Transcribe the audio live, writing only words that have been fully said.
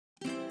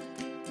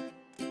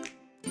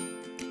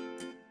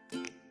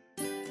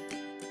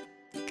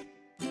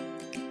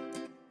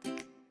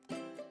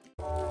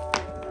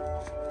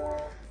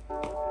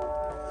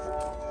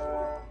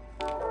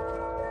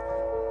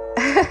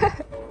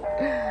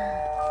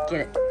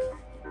Get it.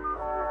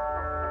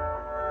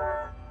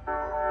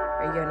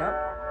 Are you giving up?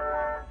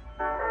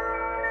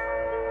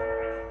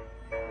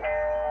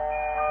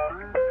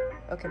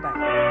 Okay, bye.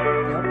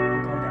 Nope,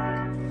 I'm going back.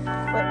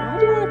 Wait, why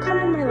do you want to come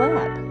in my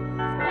lap?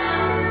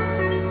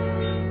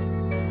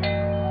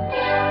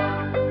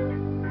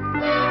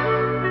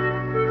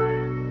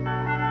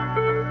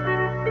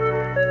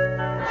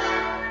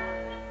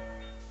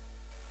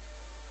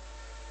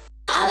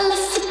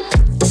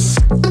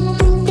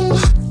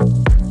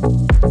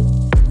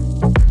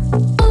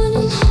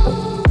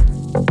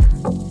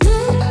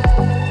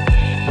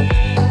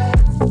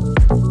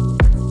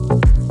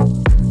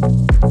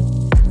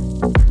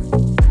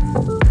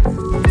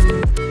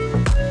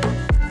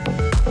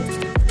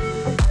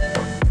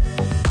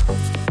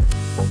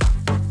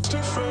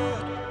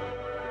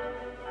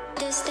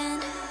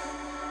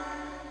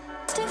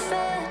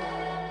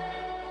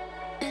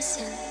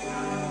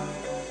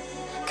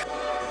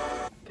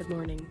 Good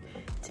morning.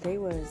 Today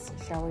was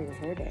shower your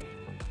hair day,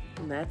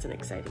 and that's an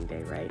exciting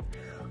day, right?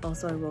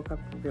 Also, I woke up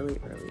really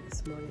early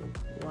this morning.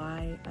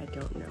 Why? I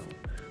don't know.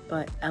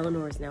 But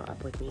Eleanor is now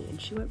up with me, and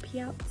she went pee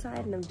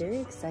outside, and I'm very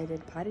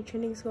excited. Potty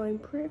training's going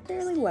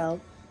fairly well.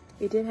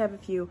 We did have a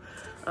few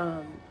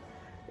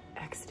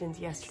accidents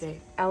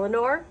yesterday.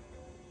 Eleanor,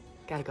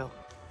 gotta go.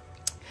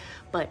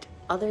 But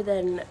other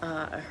than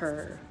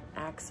her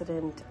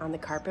accident on the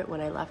carpet when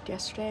I left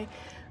yesterday,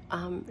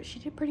 she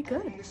did pretty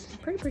good.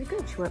 Pretty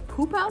good. She went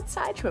poop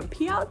outside, she went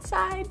pee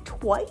outside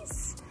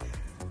twice.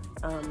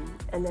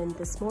 And then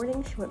this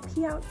morning she went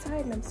pee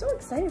outside, and I'm so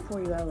excited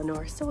for you,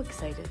 Eleanor, so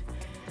excited.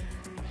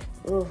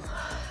 Oh,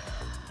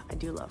 I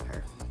do love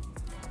her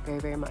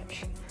very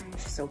much.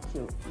 She's so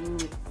cute.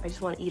 I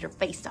just want to eat her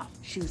face off.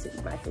 Shoes that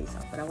eat my face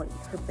off, but I want to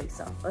eat her face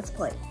off. Let's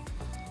play.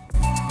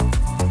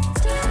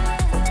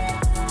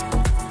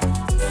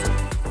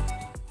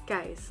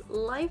 Guys,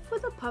 life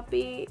with a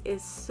puppy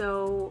is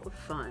so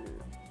fun.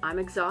 I'm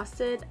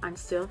exhausted, I'm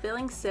still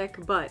feeling sick,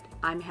 but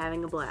I'm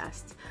having a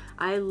blast.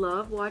 I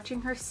love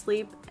watching her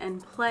sleep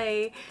and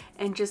play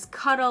and just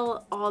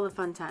cuddle all the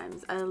fun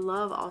times. I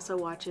love also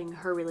watching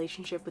her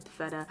relationship with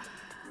Feta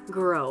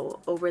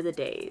grow over the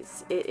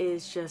days. It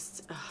is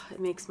just, it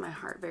makes my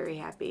heart very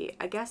happy.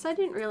 I guess I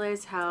didn't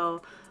realize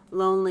how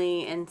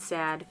lonely and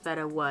sad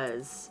Feta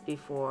was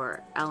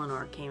before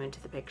Eleanor came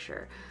into the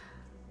picture.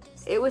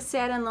 It was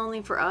sad and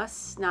lonely for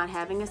us not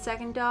having a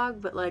second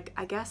dog, but like,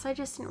 I guess I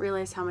just didn't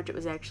realize how much it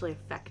was actually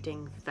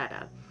affecting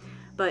Feta.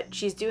 But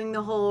she's doing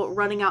the whole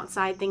running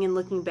outside thing and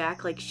looking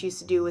back like she used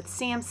to do with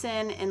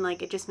Samson, and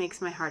like, it just makes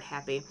my heart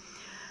happy.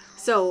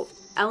 So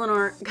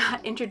Eleanor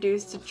got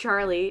introduced to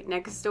Charlie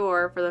next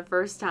door for the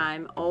first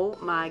time. Oh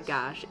my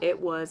gosh,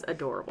 it was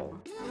adorable.